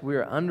commandments, we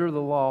are under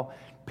the law.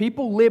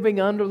 People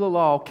living under the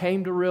law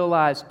came to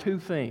realize two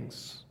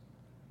things.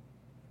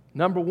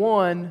 Number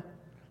one,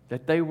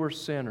 that they were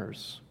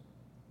sinners.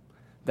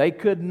 They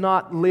could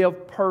not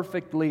live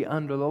perfectly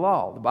under the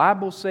law. The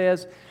Bible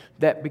says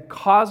that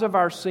because of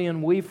our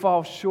sin, we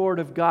fall short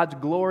of God's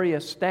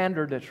glorious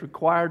standard that's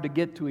required to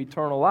get to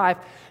eternal life,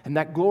 and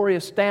that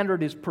glorious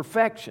standard is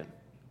perfection.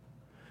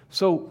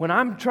 So when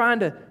I'm trying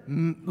to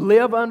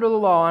live under the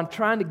law, I'm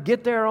trying to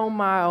get there on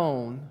my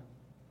own,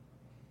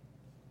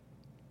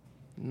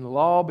 and the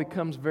law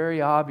becomes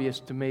very obvious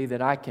to me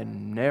that I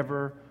can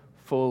never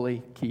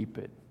fully keep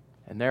it,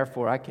 and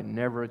therefore I can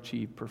never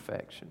achieve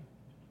perfection.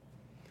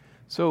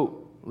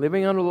 So,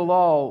 living under the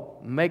law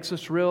makes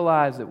us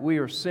realize that we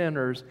are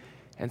sinners,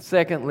 and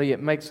secondly, it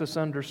makes us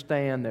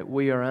understand that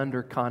we are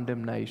under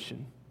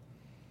condemnation.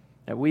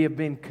 That we have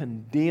been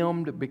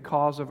condemned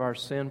because of our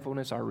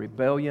sinfulness, our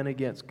rebellion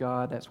against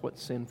God. That's what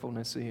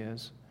sinfulness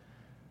is.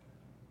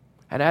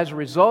 And as a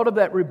result of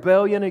that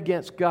rebellion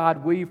against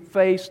God, we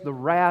face the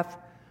wrath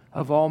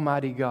of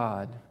Almighty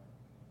God.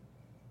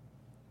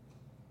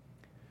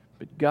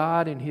 But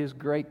God, in His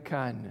great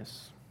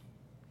kindness,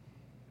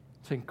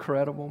 His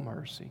incredible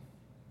mercy,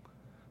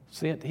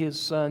 sent His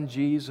Son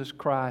Jesus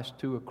Christ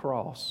to a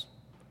cross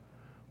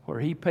where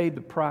He paid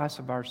the price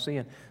of our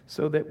sin,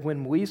 so that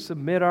when we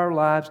submit our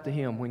lives to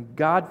Him, when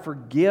God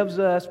forgives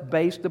us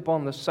based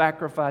upon the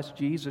sacrifice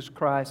Jesus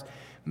Christ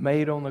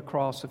made on the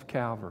cross of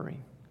Calvary,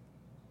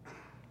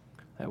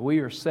 that we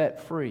are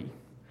set free.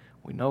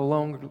 We no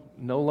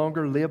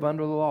longer live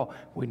under the law.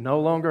 We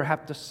no longer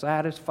have to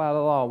satisfy the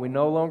law. We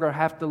no longer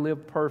have to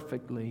live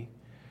perfectly,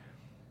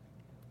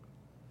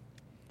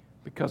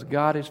 because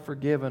God has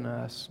forgiven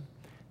us.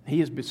 He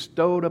has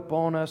bestowed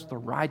upon us the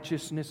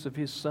righteousness of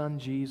His Son,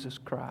 Jesus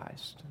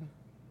Christ.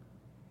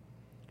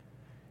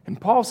 And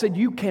Paul said,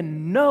 you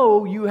can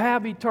know you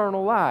have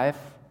eternal life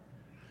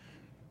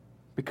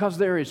because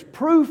there is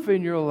proof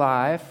in your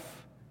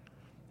life,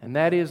 and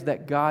that is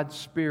that God's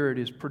Spirit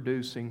is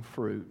producing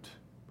fruit.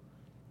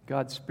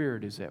 God's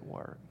Spirit is at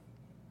work.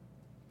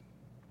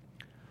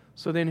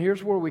 So then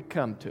here's where we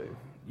come to.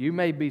 You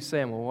may be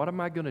saying, well, what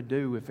am I going to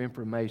do with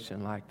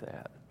information like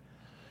that?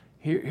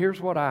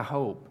 Here's what I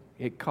hope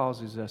it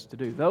causes us to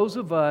do. Those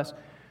of us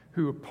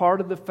who are part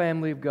of the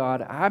family of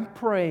God, I'm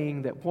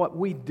praying that what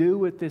we do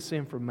with this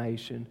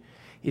information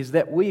is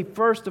that we,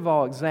 first of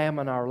all,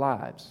 examine our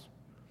lives.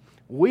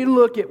 We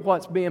look at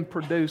what's being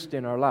produced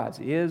in our lives.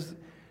 Is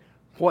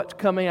what's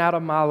coming out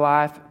of my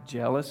life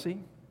jealousy,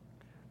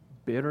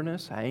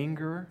 bitterness,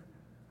 anger,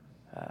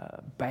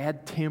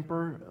 bad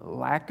temper,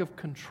 lack of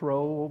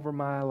control over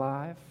my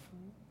life?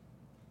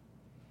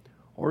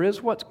 Or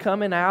is what's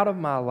coming out of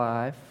my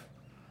life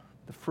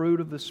the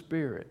fruit of the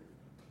Spirit,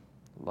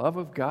 love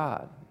of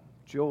God,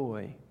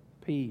 joy,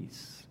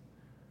 peace?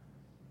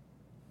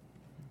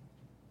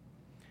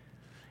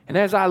 And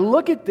as I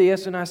look at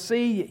this and I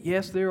see,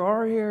 yes, there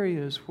are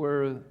areas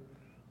where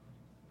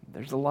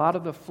there's a lot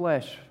of the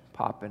flesh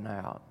popping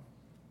out.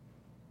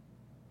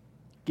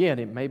 Again,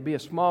 it may be a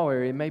small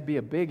area, it may be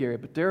a big area,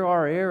 but there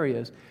are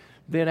areas.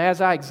 Then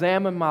as I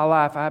examine my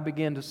life, I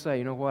begin to say,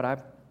 you know what,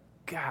 I've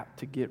got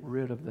to get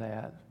rid of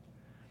that.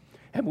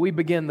 And we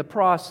begin the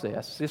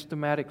process,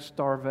 systematic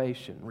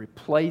starvation,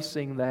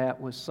 replacing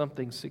that with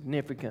something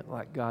significant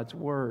like God's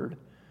Word,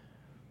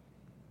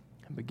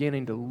 and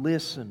beginning to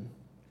listen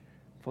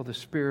for the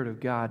Spirit of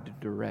God to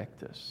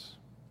direct us.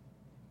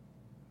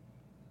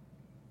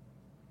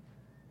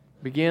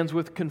 Begins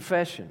with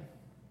confession.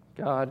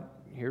 God,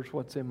 here's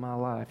what's in my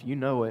life. You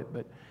know it,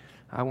 but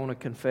I want to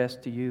confess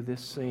to you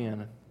this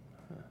sin.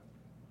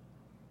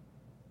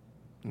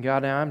 And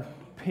God, I'm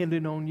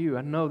dependent on you.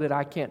 I know that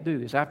I can't do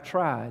this. I've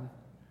tried.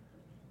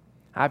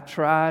 I've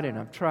tried and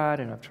I've tried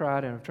and I've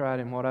tried and I've tried,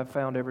 and what I've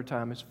found every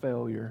time is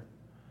failure.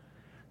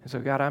 And so,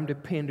 God, I'm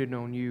dependent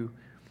on you.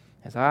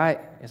 As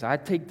I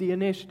take the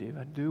initiative,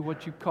 I do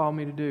what you call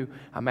me to do,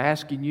 I'm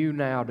asking you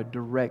now to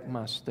direct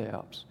my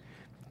steps.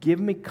 Give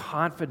me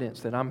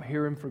confidence that I'm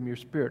hearing from your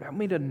Spirit. Help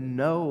me to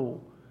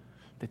know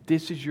that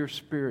this is your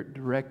Spirit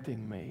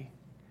directing me.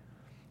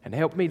 And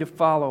help me to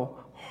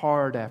follow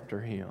hard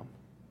after Him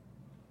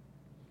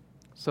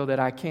so that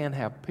I can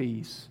have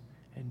peace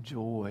and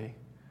joy,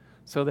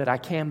 so that I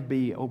can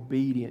be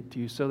obedient to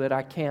you, so that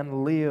I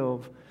can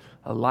live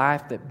a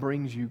life that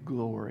brings you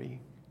glory.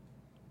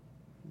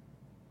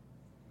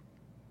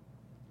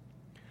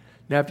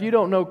 Now, if you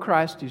don't know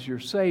Christ as your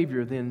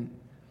Savior, then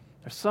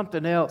there's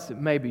something else that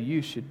maybe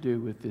you should do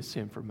with this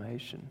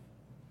information.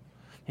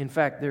 In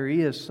fact, there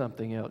is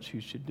something else you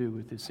should do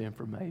with this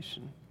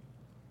information.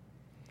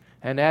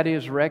 And that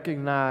is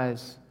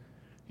recognize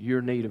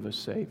your need of a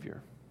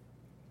Savior.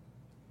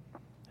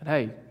 And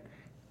hey,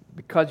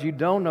 because you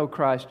don't know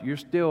Christ, you're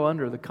still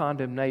under the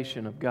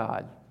condemnation of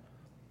God.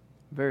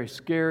 Very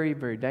scary,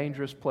 very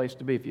dangerous place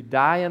to be. If you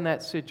die in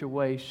that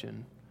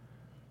situation,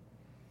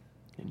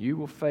 and you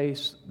will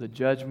face the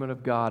judgment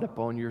of God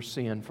upon your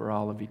sin for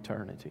all of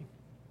eternity.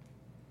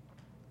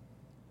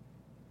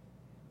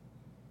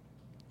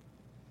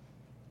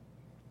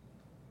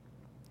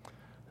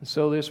 And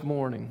so this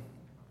morning,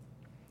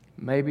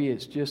 maybe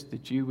it's just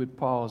that you would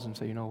pause and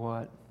say, you know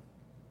what?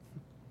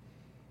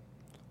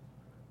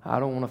 I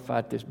don't want to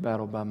fight this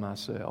battle by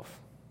myself.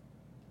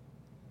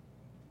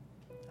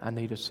 I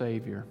need a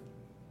Savior.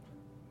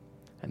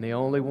 And the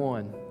only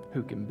one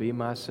who can be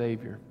my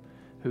Savior,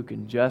 who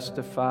can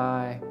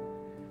justify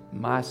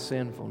my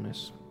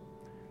sinfulness,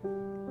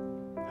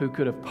 who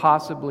could have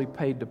possibly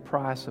paid the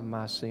price of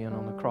my sin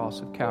on the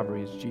cross of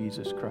Calvary, is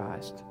Jesus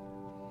Christ.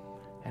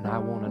 And I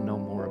want to know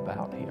more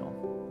about Him.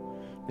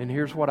 Then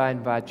here's what I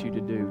invite you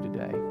to do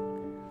today.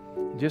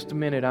 In just a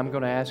minute, I'm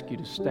going to ask you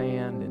to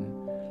stand,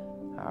 and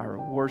our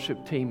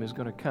worship team is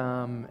going to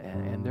come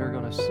and they're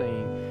going to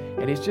sing.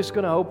 And it's just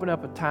going to open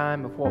up a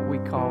time of what we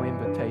call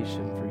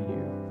invitation for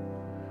you,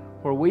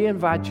 where we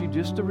invite you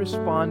just to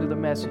respond to the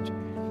message.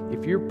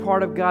 If you're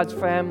part of God's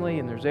family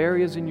and there's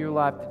areas in your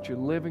life that you're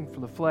living for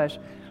the flesh,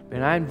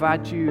 then I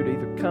invite you to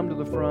either come to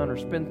the front or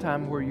spend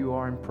time where you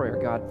are in prayer.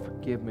 God,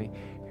 forgive me.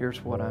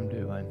 Here's what I'm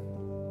doing.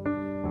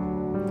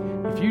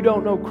 If you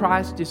don't know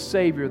Christ as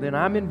Savior, then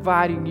I'm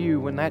inviting you,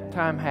 when that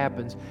time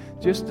happens,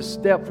 just to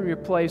step from your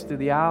place to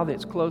the aisle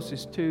that's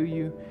closest to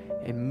you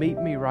and meet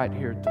me right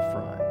here at the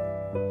front.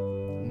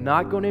 I'm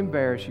not going to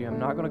embarrass you. I'm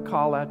not going to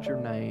call out your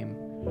name.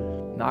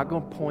 I'm not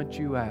going to point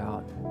you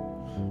out.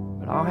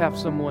 But I'll have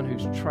someone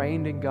who's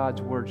trained in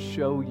God's Word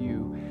show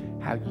you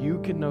how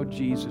you can know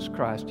Jesus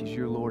Christ as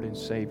your Lord and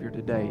Savior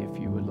today if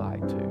you would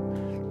like to.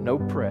 No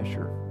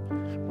pressure.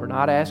 We're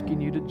not asking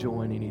you to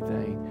join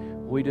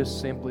anything. We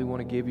just simply want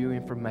to give you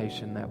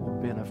information that will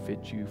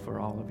benefit you for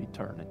all of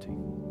eternity.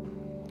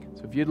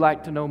 So if you'd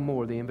like to know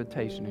more, the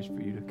invitation is for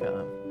you to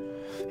come.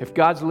 If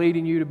God's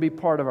leading you to be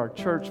part of our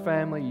church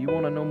family, you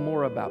want to know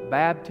more about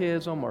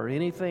baptism or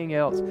anything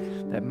else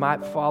that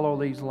might follow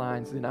these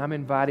lines, then I'm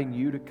inviting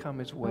you to come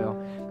as well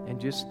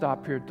and just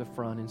stop here at the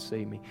front and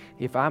see me.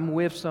 If I'm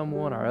with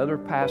someone, our other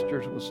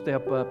pastors will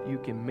step up. You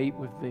can meet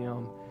with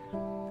them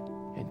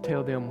and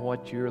tell them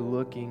what you're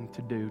looking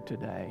to do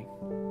today.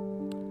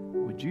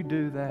 Would you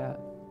do that?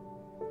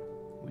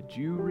 Would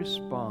you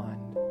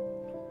respond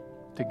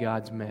to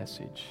God's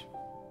message?